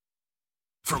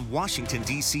From Washington,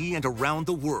 D.C. and around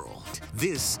the world,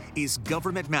 this is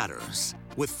Government Matters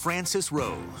with Francis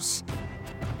Rose.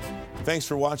 Thanks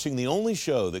for watching the only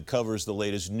show that covers the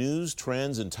latest news,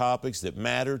 trends, and topics that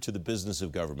matter to the business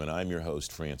of government. I'm your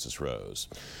host, Francis Rose.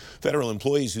 Federal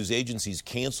employees whose agencies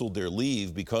canceled their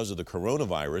leave because of the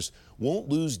coronavirus won't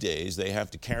lose days they have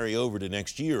to carry over to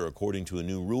next year, according to a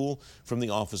new rule from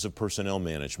the Office of Personnel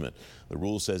Management. The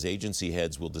rule says agency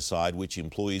heads will decide which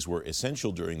employees were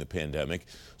essential during the pandemic,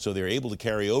 so they're able to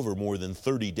carry over more than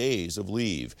 30 days of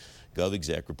leave.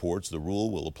 GovExec reports the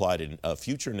rule will apply to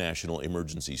future national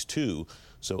emergencies too,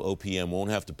 so OPM won't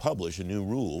have to publish a new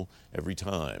rule every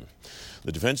time.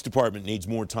 The Defense Department needs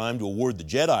more time to award the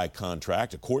JEDI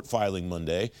contract. A court filing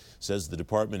Monday says the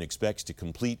department expects to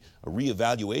complete a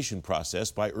reevaluation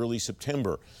process by early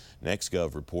September.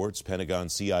 NextGov reports Pentagon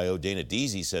CIO Dana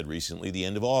Deasy said recently the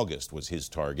end of August was his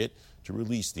target to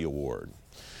release the award.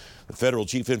 The Federal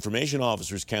Chief Information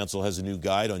Officers Council has a new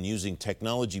guide on using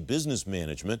technology business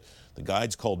management. The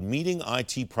guide's called Meeting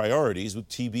IT Priorities with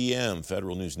TBM.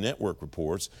 Federal News Network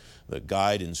reports the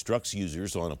guide instructs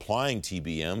users on applying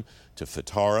TBM to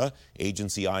FITARA,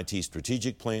 agency IT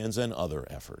strategic plans, and other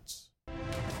efforts.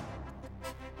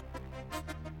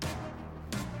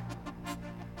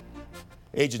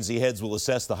 Agency heads will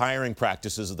assess the hiring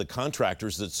practices of the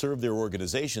contractors that serve their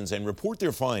organizations and report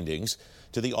their findings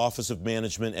to the Office of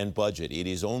Management and Budget. It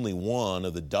is only one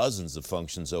of the dozens of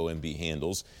functions OMB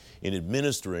handles in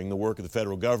administering the work of the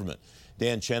federal government.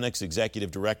 Dan Chenok,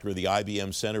 Executive Director of the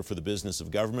IBM Center for the Business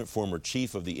of Government, former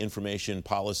Chief of the Information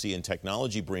Policy and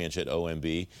Technology Branch at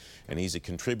OMB, and he's a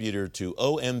contributor to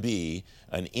OMB,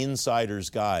 an insider's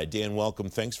guide. Dan, welcome.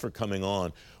 Thanks for coming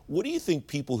on. What do you think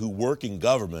people who work in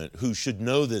government, who should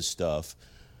know this stuff,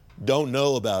 don't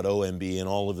know about OMB and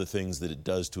all of the things that it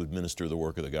does to administer the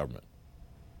work of the government?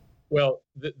 Well,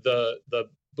 the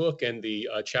book and the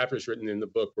chapters written in the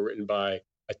book were written by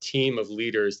a team of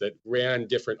leaders that ran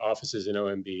different offices in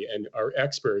OMB and are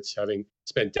experts, having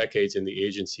spent decades in the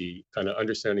agency, kind of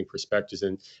understanding perspectives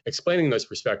and explaining those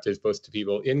perspectives both to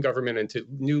people in government and to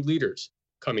new leaders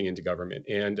coming into government.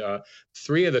 And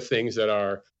three of the things that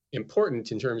are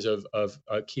important in terms of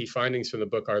key findings from the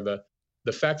book are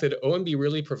the fact that OMB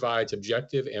really provides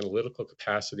objective analytical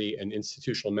capacity and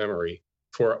institutional memory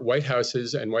for White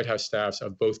Houses and White House staffs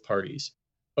of both parties.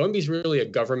 OMB is really a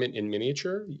government in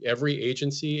miniature. Every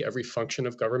agency, every function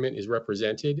of government is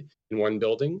represented in one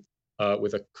building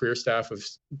with a career staff of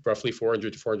roughly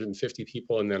 400 to 450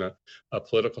 people, and then a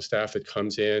political staff that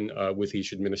comes in with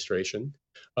each administration.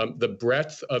 The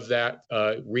breadth of that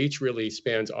reach really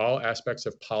spans all aspects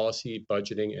of policy,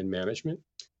 budgeting, and management.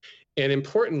 And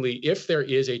importantly, if there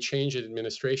is a change in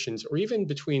administrations or even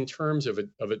between terms of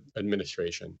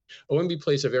administration, OMB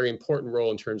plays a very important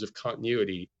role in terms of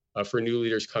continuity for new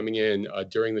leaders coming in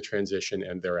during the transition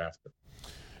and thereafter.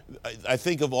 I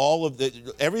think of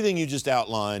everything you just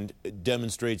outlined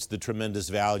demonstrates the tremendous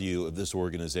value of this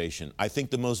organization. I think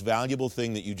the most valuable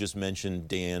thing that you just mentioned,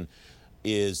 Dan,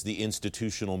 is the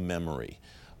institutional memory.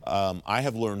 I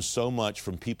have learned so much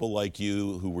from people like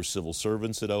you who were civil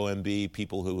servants at OMB,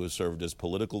 people who have served as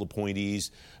political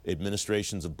appointees,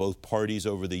 administrations of both parties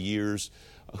over the years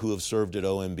who have served at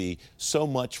OMB, so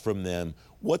much from them.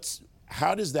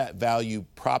 How does that value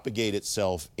propagate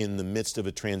itself in the midst of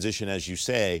a transition, as you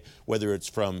say, whether it's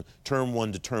from term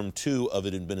one to term two of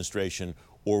an administration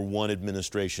or one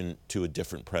administration to a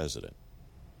different president?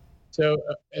 So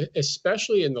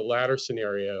especially in the latter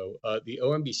scenario, the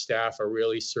OMB staff are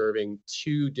really serving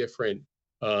two different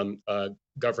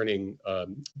governing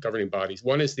bodies.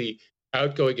 One is the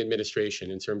outgoing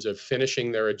administration in terms of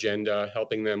finishing their agenda,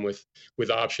 helping them with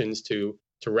options to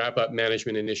wrap up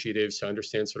management initiatives, to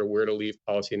understand sort of where to leave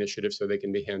policy initiatives so they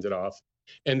can be handed off.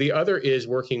 And the other is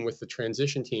working with the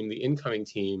transition team, the incoming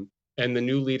team, and the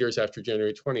new leaders after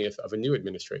January 20th of a new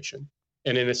administration.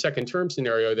 And in a second term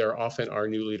scenario, there often are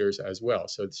new leaders as well.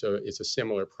 So it's a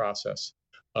similar process.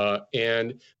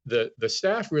 And the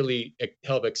staff really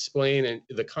help explain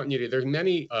the continuity. There's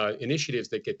many initiatives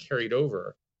that get carried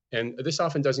over, and this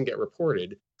often doesn't get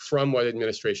reported from one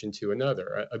administration to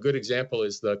another. A good example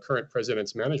is the current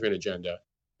president's management agenda,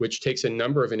 which takes a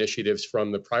number of initiatives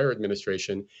from the prior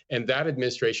administration, and that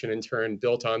administration in turn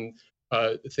built on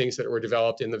things that were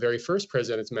developed in the very first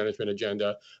president's management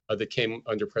agenda that came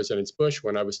under President Bush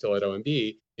when I was still at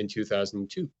OMB in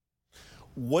 2002.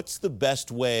 What's the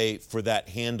best way for that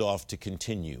handoff to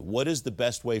continue? What is the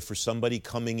best way for somebody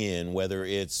coming in, whether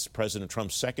it's President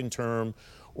Trump's second term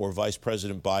or Vice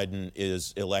President Biden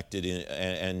is elected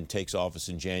and takes office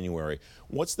in January?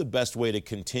 What's the best way to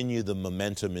continue the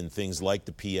momentum in things like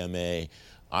the PMA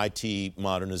IT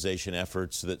modernization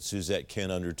efforts that Suzette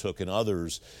Kent undertook and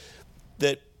others,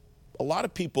 that a lot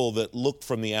of people that look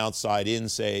from the outside in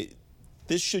say,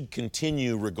 this should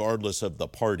continue regardless of the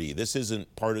party. This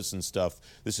isn't partisan stuff.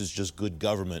 This is just good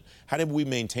government. How did we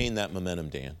maintain that momentum,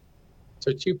 Dan?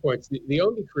 So 2 points. The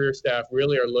OMB career staff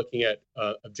really are looking at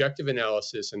objective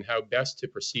analysis and how best to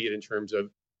proceed in terms of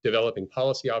developing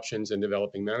policy options and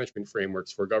developing management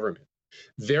frameworks for government.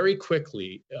 Very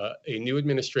quickly, a new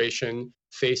administration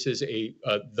faces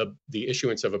the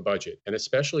issuance of a budget, and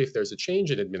especially if there's a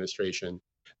change in administration,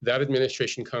 that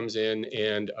administration comes in,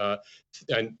 and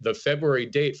the February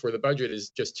date for the budget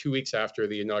is just 2 weeks after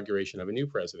the inauguration of a new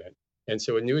president. And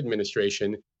so a new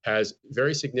administration has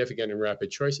very significant and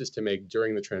rapid choices to make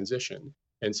during the transition.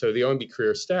 And so the OMB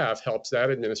career staff helps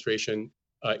that administration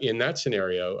in that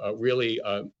scenario really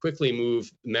quickly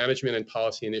move management and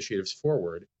policy initiatives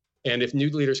forward. And if new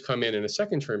leaders come in a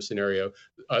second term scenario,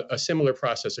 a similar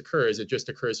process occurs. It just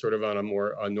occurs sort of on a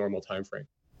more normal time frame.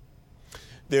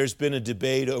 There's been a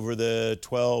debate over the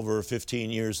 12 or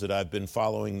 15 years that I've been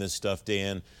following this stuff,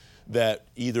 Dan, that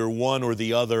either one or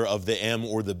the other of the M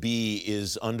or the B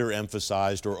is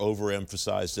underemphasized or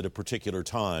overemphasized at a particular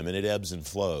time, and it ebbs and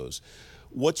flows.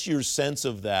 What's your sense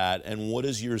of that, and what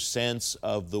is your sense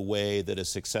of the way that a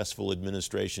successful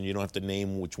administration, you don't have to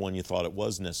name which one you thought it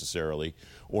was necessarily,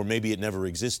 or maybe it never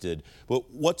existed,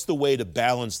 but what's the way to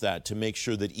balance that to make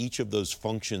sure that each of those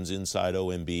functions inside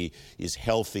OMB is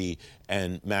healthy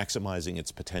and maximizing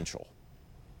its potential?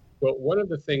 Well, one of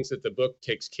the things that the book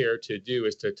takes care to do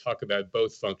is to talk about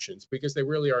both functions, because they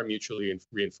really are mutually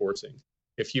reinforcing.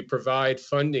 If you provide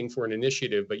funding for an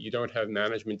initiative, but you don't have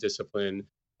management discipline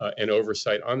and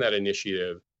oversight on that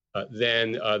initiative,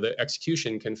 then the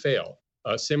execution can fail.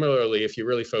 Similarly, if you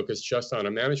really focus just on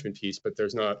a management piece, but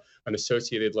there's not an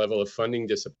associated level of funding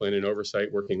discipline and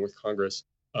oversight working with Congress,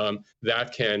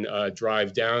 that can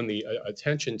drive down the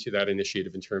attention to that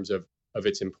initiative in terms of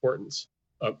its importance.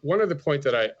 One other point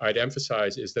that I'd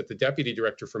emphasize is that the Deputy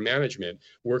Director for Management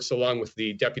works along with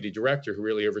the Deputy Director, who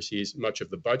really oversees much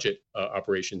of the budget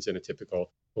operations in a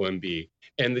typical OMB.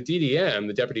 And the DDM,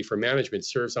 the Deputy for Management,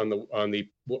 serves on the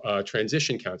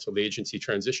Transition Council, the Agency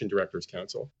Transition Directors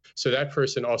Council. So that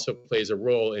person also plays a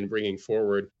role in bringing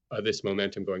forward this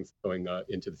momentum going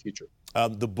into the future.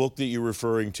 The book that you're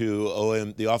referring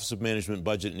to, the Office of Management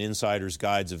Budget and Insiders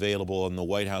Guides, available on the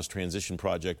White House Transition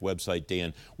Project website.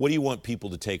 Dan, what do you want people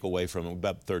to take away from it?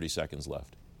 About 30 seconds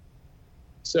left.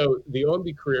 So the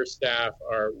OMB career staff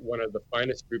are one of the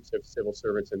finest groups of civil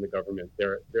servants in the government.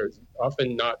 They're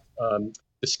often not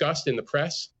discussed in the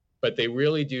press, but they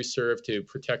really do serve to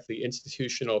protect the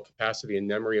institutional capacity and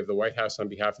memory of the White House on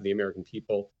behalf of the American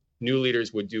people. New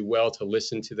leaders would do well to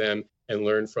listen to them and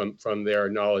learn from their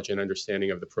knowledge and understanding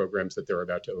of the programs that they're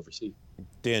about to oversee.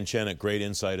 Dan Chenok, great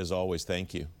insight as always.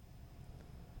 Thank you.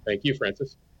 Thank you,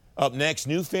 Francis. Up next,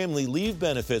 new family leave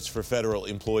benefits for federal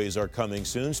employees are coming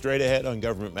soon. Straight ahead on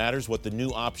Government Matters, what the new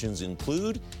options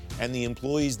include and the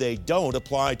employees they don't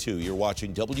apply to. You're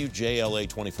watching WJLA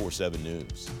 24/7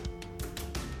 News.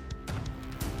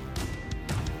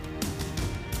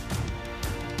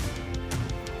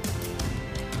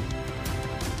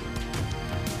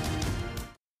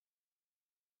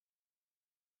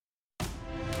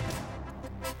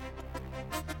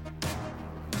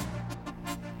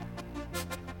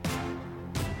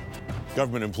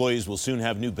 Government employees will soon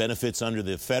have new benefits under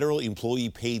the Federal Employee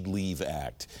Paid Leave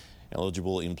Act.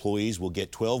 Eligible employees will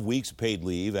get 12 weeks paid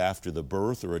leave after the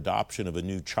birth or adoption of a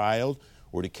new child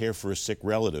or to care for a sick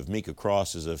relative. Mika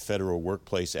Cross is a federal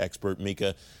workplace expert.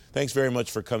 Mika, thanks very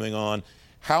much for coming on.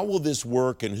 How will this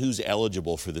work and who's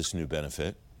eligible for this new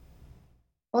benefit?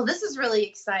 Well, this is really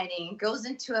exciting. It goes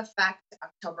into effect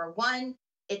October 1.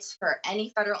 It's for any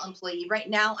federal employee right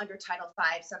now under Title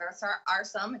V. So there are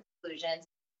some exclusions,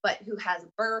 but who has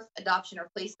birth, adoption, or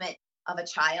placement of a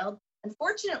child.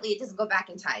 Unfortunately, it doesn't go back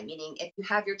in time, meaning if you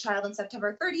have your child on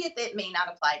September 30th, it may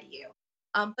not apply to you.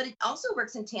 But it also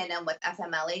works in tandem with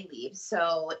FMLA leave.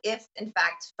 So if, in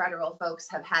fact, federal folks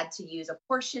have had to use a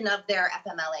portion of their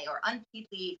FMLA or unpaid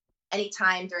leave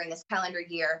anytime during this calendar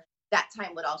year, that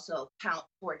time would also count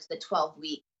towards the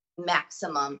 12-week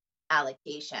maximum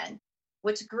allocation.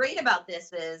 What's great about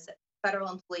this is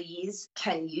federal employees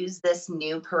can use this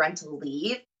new parental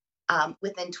leave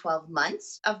within 12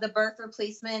 months of the birth,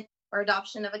 replacement, or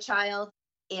adoption of a child,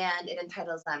 and it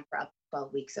entitles them for up to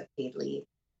 12 weeks of paid leave.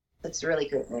 That's really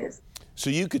good news. So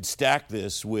you could stack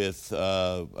this with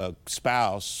a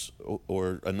spouse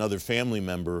or another family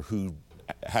member who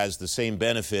has the same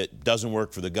benefit, doesn't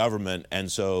work for the government,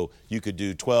 and so you could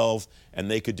do 12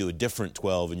 and they could do a different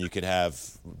 12, and you could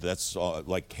have, that's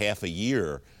like half a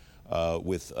year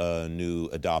with a new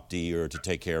adoptee or to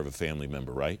take care of a family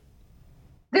member, right?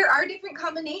 There are different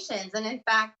combinations. And in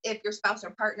fact, if your spouse or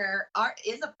partner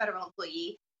is a federal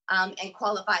employee and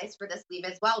qualifies for this leave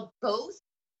as well, both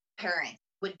parents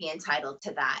would be entitled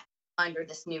to that under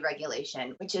this new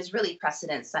regulation, which is really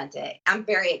precedent setting. I'm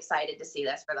very excited to see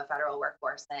this for the federal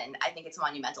workforce, and I think it's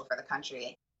monumental for the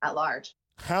country at large.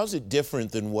 How's it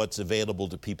different than what's available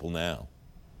to people now?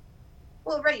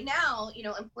 Well, right now,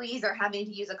 employees are having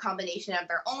to use a combination of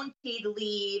their own paid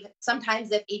leave.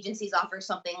 Sometimes if agencies offer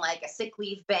something like a sick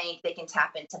leave bank, they can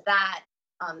tap into that.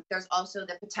 There's also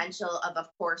the potential of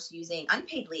course, using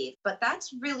unpaid leave, but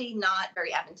that's really not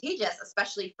very advantageous,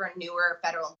 especially for newer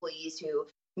federal employees who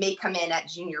may come in at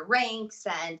junior ranks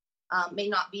and may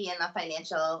not be in the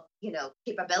financial,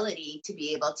 capability to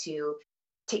be able to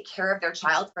take care of their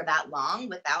child for that long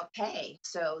without pay.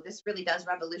 So this really does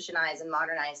revolutionize and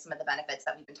modernize some of the benefits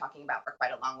that we've been talking about for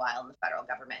quite a long while in the federal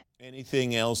government.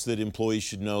 Anything else that employees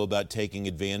should know about taking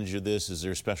advantage of this? Is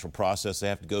there a special process they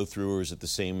have to go through, or is it the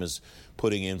same as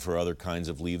putting in for other kinds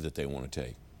of leave that they want to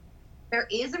take? There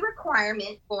is a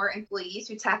requirement for employees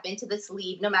who tap into this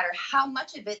leave, no matter how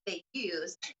much of it they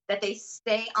use, that they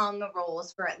stay on the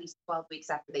rolls for at least 12 weeks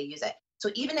after they use it. So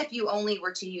even if you only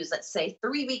were to use, let's say,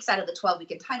 3 weeks out of the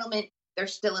 12-week entitlement, there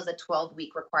still is a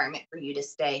 12-week requirement for you to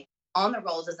stay on the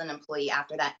rolls as an employee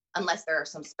after that, unless there are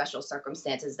some special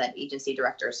circumstances that agency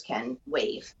directors can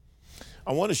waive.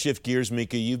 I want to shift gears,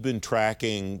 Mika. You've been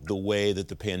tracking the way that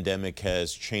the pandemic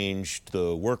has changed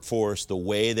the workforce, the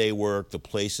way they work, the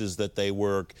places that they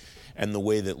work, and the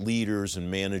way that leaders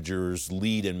and managers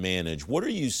lead and manage. What are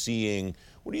you seeing?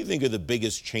 What do you think are the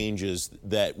biggest changes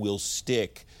that will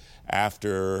stick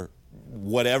after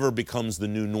whatever becomes the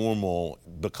new normal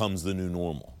becomes the new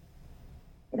normal?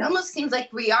 It almost seems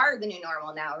like we are the new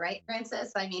normal now, right,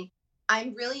 Francis? I mean,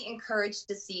 I'm really encouraged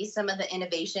to see some of the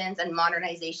innovations and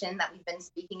modernization that we've been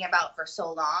speaking about for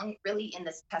so long, really in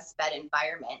this test bed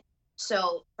environment.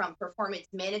 So from performance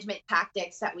management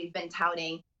tactics that we've been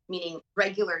touting, meaning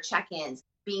regular check-ins,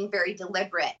 being very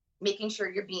deliberate, making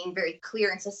sure you're being very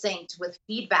clear and succinct with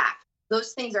feedback.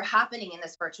 Those things are happening in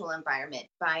this virtual environment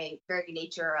by very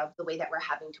nature of the way that we're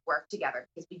having to work together,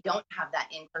 because we don't have that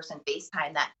in-person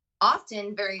FaceTime that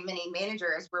often very many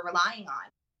managers were relying on.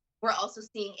 We're also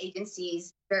seeing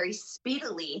agencies very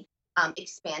speedily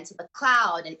expand to the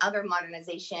cloud and other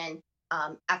modernization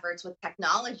efforts with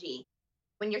technology.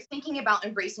 When you're thinking about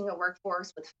embracing a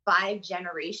workforce with 5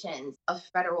 generations of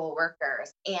federal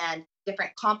workers and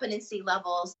different competency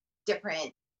levels,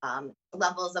 different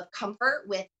levels of comfort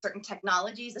with certain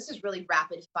technologies, this is really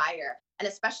rapid fire. And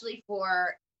especially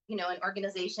for, an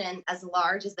organization as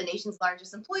large as the nation's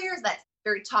largest employers, that's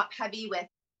very top heavy with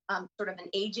sort of an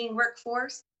aging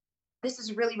workforce. This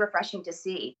is really refreshing to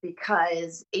see,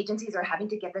 because agencies are having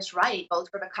to get this right,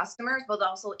 both for the customers, but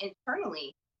also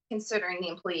internally, considering the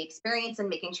employee experience and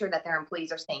making sure that their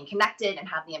employees are staying connected and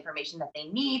have the information that they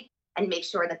need, and make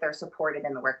sure that they're supported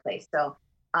in the workplace. So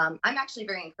I'm actually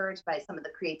very encouraged by some of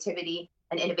the creativity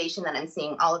and innovation that I'm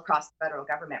seeing all across the federal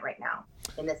government right now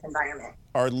in this environment.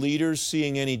 Are leaders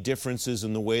seeing any differences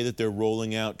in the way that they're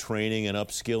rolling out training and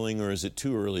upskilling, or is it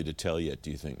too early to tell yet,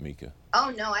 do you think, Mika?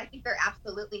 Oh, no, I think they're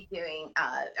absolutely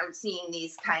or seeing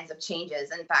these kinds of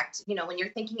changes. In fact, when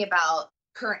you're thinking about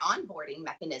current onboarding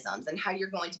mechanisms and how you're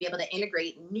going to be able to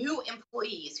integrate new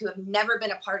employees who have never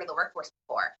been a part of the workforce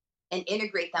before and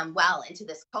integrate them well into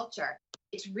this culture,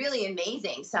 it's really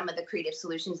amazing some of the creative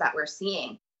solutions that we're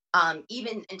seeing.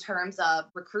 Even in terms of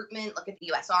recruitment, look at the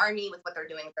U.S. Army with what they're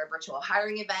doing with their virtual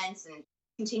hiring events and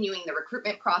continuing the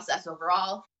recruitment process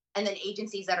overall. And then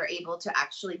agencies that are able to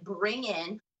actually bring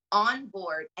in,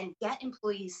 onboard, and get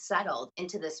employees settled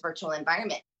into this virtual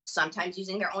environment, sometimes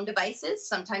using their own devices,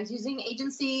 sometimes using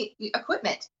agency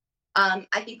equipment.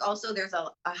 I think also there's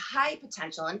a high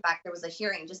potential. In fact, there was a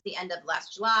hearing just the end of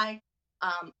last July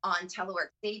on telework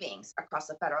savings across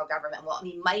the federal government. What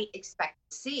we might expect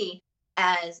to see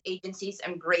as agencies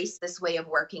embrace this way of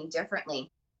working differently.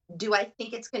 Do I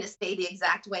think it's going to stay the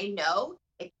exact way? No,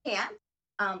 it can't.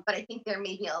 But I think there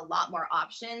may be a lot more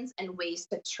options and ways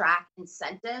to track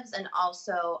incentives, and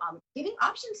also giving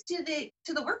options to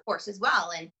the workforce as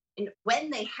well. And when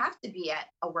they have to be at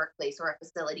a workplace or a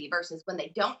facility versus when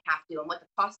they don't have to, and what the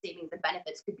cost savings and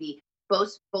benefits could be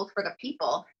both for the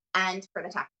people and for the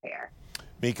taxpayer.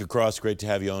 Mika Cross, great to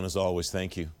have you on as always.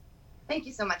 Thank you. Thank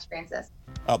you so much, Francis.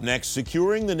 Up next,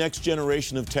 securing the next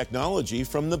generation of technology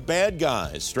from the bad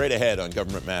guys. Straight ahead on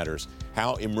Government Matters,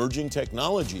 how emerging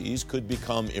technologies could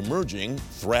become emerging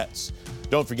threats.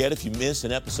 Don't forget, if you miss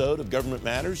an episode of Government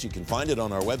Matters, you can find it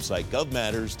on our website,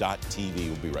 govmatters.tv.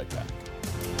 We'll be right back.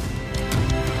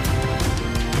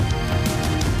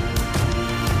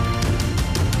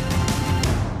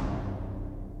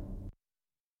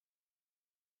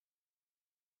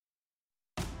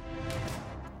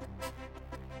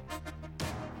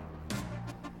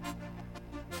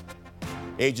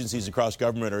 Agencies across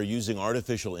government are using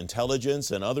artificial intelligence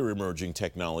and other emerging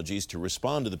technologies to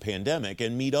respond to the pandemic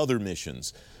and meet other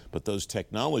missions. But those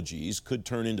technologies could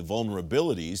turn into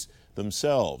vulnerabilities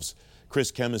themselves.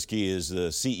 Chris Cummiskey is the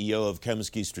CEO of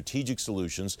Cummiskey Strategic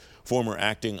Solutions, former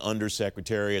acting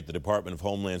undersecretary at the Department of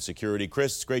Homeland Security.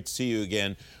 Chris, it's great to see you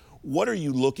again. What are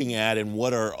you looking at, and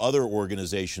what are other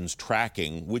organizations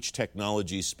tracking, which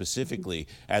technologies specifically,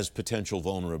 as potential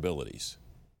vulnerabilities?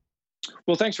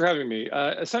 Well, thanks for having me.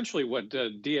 Essentially, what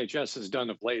DHS has done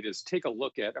of late is take a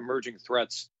look at emerging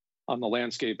threats on the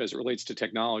landscape as it relates to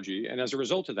technology. And as a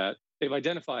result of that, they've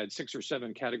identified 6 or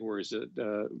 7 categories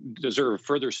that deserve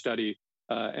further study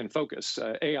and focus.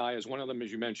 AI is one of them,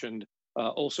 as you mentioned.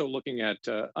 Also looking at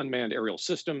unmanned aerial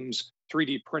systems,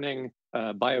 3D printing,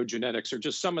 biogenetics are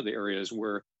just some of the areas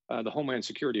where the Homeland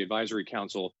Security Advisory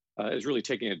Council is really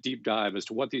taking a deep dive as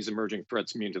to what these emerging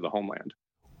threats mean to the homeland.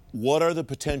 What are the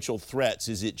potential threats?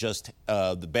 Is it just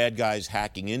the bad guys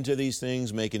hacking into these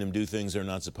things, making them do things they're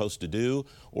not supposed to do?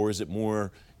 Or is it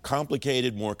more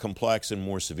complicated, more complex, and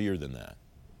more severe than that?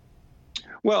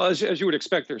 Well, as you would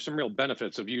expect, there's some real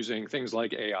benefits of using things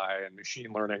like AI and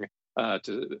machine learning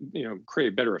to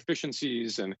create better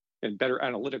efficiencies and better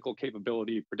analytical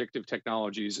capability, predictive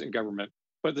technologies in government.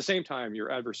 But at the same time,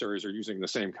 your adversaries are using the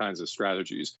same kinds of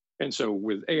strategies. And so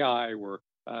with AI,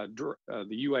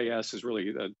 the UAS is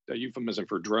really a euphemism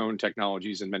for drone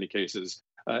technologies in many cases.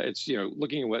 It's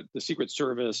looking at what the Secret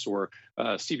Service or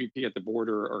CBP at the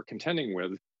border are contending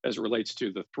with as it relates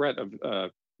to the threat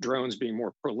of drones being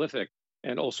more prolific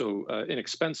and also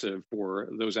inexpensive for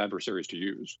those adversaries to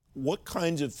use. What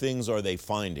kinds of things are they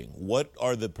finding? What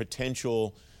are the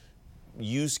potential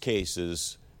use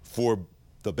cases for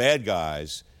the bad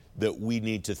guys that we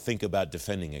need to think about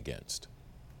defending against?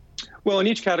 Well, in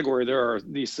each category, there are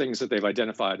these things that they've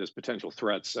identified as potential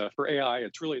threats. For AI,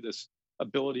 it's really this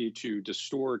ability to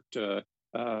distort the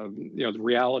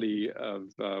reality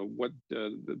of what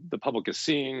the public is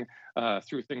seeing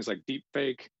through things like deep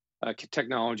fake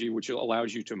technology, which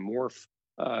allows you to morph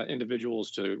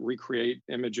individuals to recreate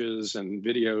images and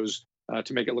videos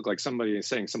to make it look like somebody is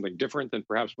saying something different than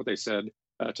perhaps what they said,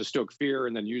 to stoke fear,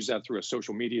 and then use that through a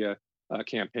social media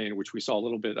campaign, which we saw a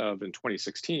little bit of in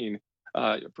 2016.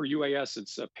 For UAS,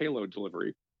 it's payload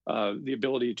delivery, the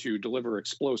ability to deliver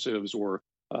explosives or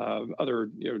other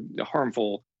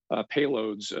harmful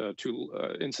payloads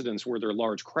to incidents where there are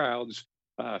large crowds.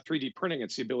 3D printing,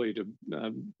 it's the ability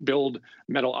to build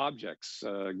metal objects,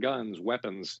 guns,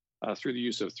 weapons through the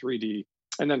use of 3D.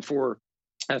 And then for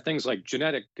things like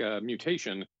genetic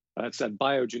mutation, it's that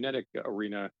biogenetic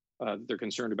arena they're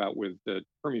concerned about with the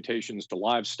permutations to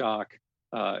livestock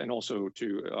and also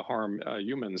to harm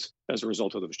humans as a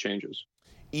result of those changes.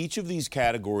 Each of these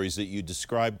categories that you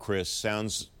described, Chris,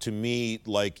 sounds to me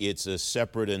like it's a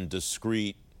separate and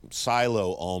discrete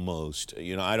silo almost.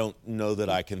 I don't know that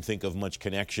I can think of much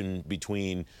connection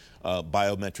between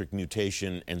biometric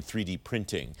mutation and 3D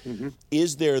printing. Mm-hmm.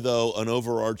 Is there, though, an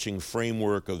overarching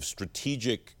framework of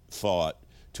strategic thought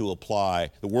to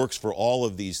apply that works for all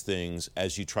of these things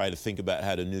as you try to think about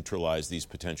how to neutralize these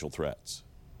potential threats?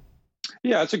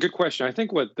 Yeah, that's a good question. I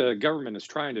think what the government is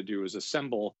trying to do is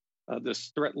assemble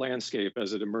this threat landscape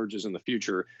as it emerges in the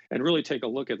future and really take a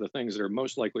look at the things that are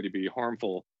most likely to be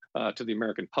harmful to the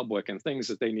American public and things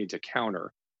that they need to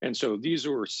counter. And so these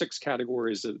were 6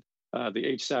 categories that the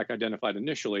HSAC identified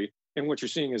initially. And what you're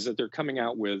seeing is that they're coming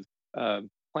out with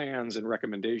plans and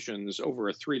recommendations over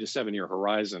a 3 to 7 year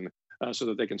horizon so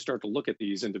that they can start to look at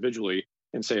these individually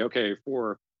and say, okay,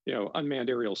 for unmanned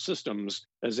aerial systems,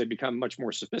 as they become much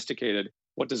more sophisticated,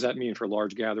 what does that mean for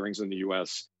large gatherings in the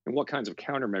U.S. and what kinds of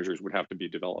countermeasures would have to be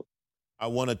developed? I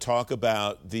want to talk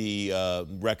about the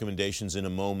recommendations in a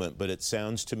moment, but it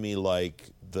sounds to me like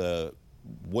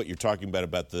what you're talking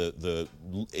about the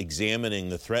examining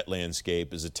the threat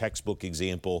landscape is a textbook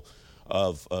example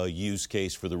of a use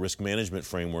case for the risk management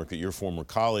framework that your former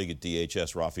colleague at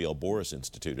DHS, Raphael Boris,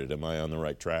 instituted. Am I on the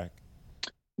right track?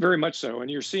 Very much so.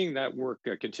 And you're seeing that work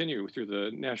continue through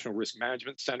the National Risk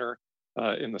Management Center,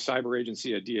 in the cyber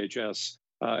agency at DHS,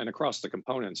 and across the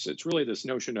components. It's really this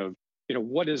notion of,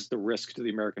 what is the risk to the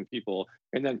American people,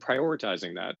 and then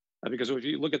prioritizing that. Because if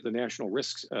you look at the national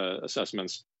risk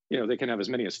assessments, they can have as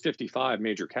many as 55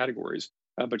 major categories,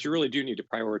 but you really do need to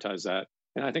prioritize that.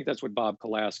 And I think that's what Bob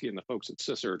Kolaski and the folks at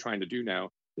CISA are trying to do now,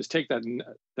 is take that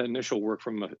initial work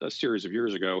from a series of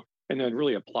years ago and then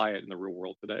really apply it in the real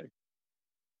world today.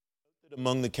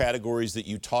 Among the categories that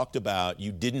you talked about,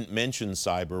 you didn't mention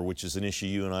cyber, which is an issue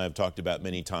you and I have talked about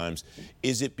many times.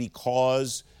 Is it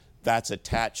because that's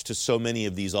attached to so many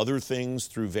of these other things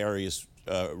through various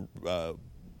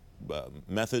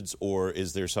methods, or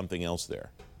is there something else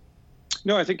there?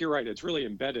 No, I think you're right. It's really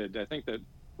embedded. I think that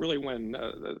really when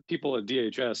the people at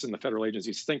DHS and the federal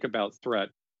agencies think about threat,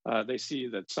 they see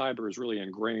that cyber is really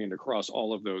ingrained across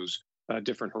all of those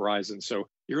different horizons. So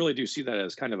you really do see that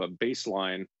as kind of a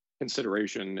baseline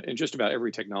consideration in just about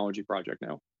every technology project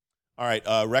now. All right,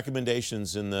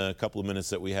 recommendations in the couple of minutes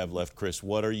that we have left, Chris.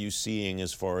 What are you seeing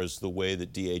as far as the way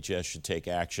that DHS should take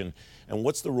action, and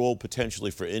what's the role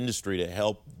potentially for industry to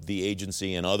help the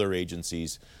agency and other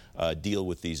agencies deal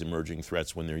with these emerging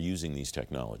threats when they're using these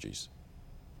technologies?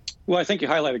 Well, I think you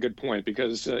highlight a good point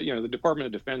because the Department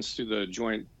of Defense through the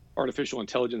Joint Artificial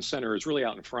Intelligence Center is really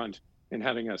out in front in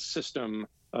having a system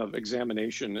of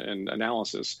examination and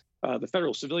analysis. The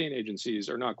federal civilian agencies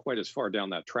are not quite as far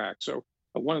down that track. So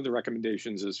one of the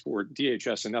recommendations is for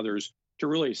DHS and others to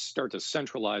really start to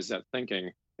centralize that thinking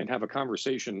and have a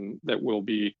conversation that will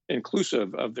be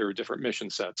inclusive of their different mission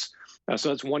sets. So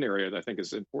that's one area that I think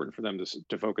is important for them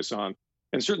to focus on.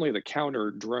 And certainly the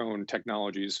counter drone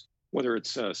technologies, whether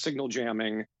it's signal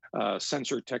jamming,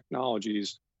 sensor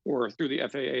technologies, or through the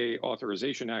FAA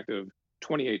Authorization Act of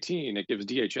 2018, it gives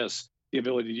DHS the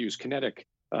ability to use kinetic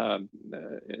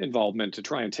involvement to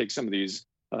try and take some of these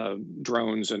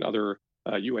drones and other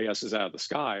UASs out of the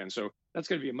sky. And so that's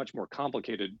going to be a much more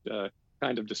complicated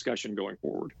kind of discussion going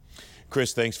forward.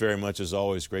 Chris, thanks very much as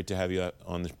always. Great to have you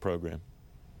on this program.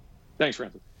 Thanks,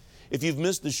 Francis. If you've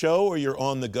missed the show or you're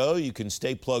on the go, you can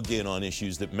stay plugged in on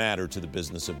issues that matter to the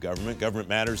business of government. Government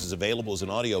Matters is available as an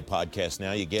audio podcast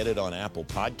now. You get it on Apple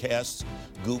Podcasts,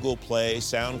 Google Play,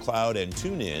 SoundCloud, and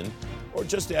TuneIn, or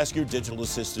just ask your digital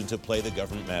assistant to play the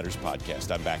Government Matters podcast.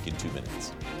 I'm back in 2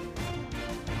 minutes.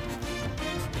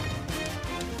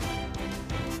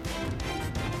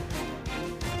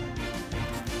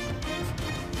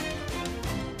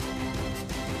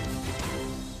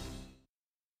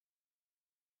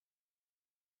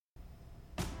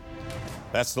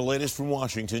 That's the latest from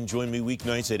Washington. Join me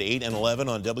weeknights at 8 and 11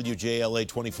 on WJLA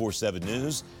 24/7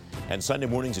 News and Sunday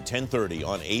mornings at 10:30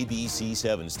 on ABC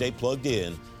 7. Stay plugged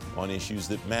in on issues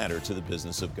that matter to the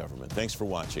business of government. Thanks for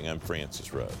watching. I'm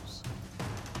Francis Rose.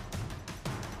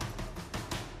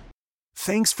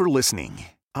 Thanks for listening.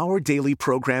 Our daily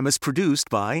program is produced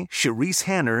by Sharice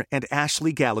Hanner and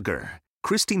Ashley Gallagher.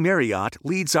 Christy Marriott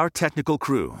leads our technical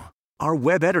crew. Our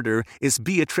web editor is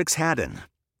Beatrix Haddon.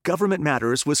 Government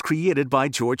Matters was created by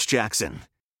George Jackson.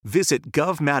 Visit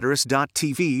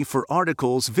govmatters.tv for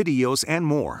articles, videos, and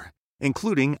more,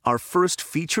 including our first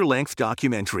feature-length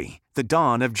documentary, The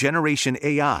Dawn of Generation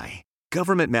AI.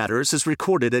 Government Matters is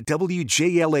recorded at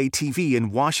WJLA-TV in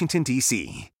Washington,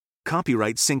 D.C.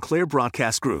 Copyright Sinclair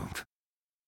Broadcast Group.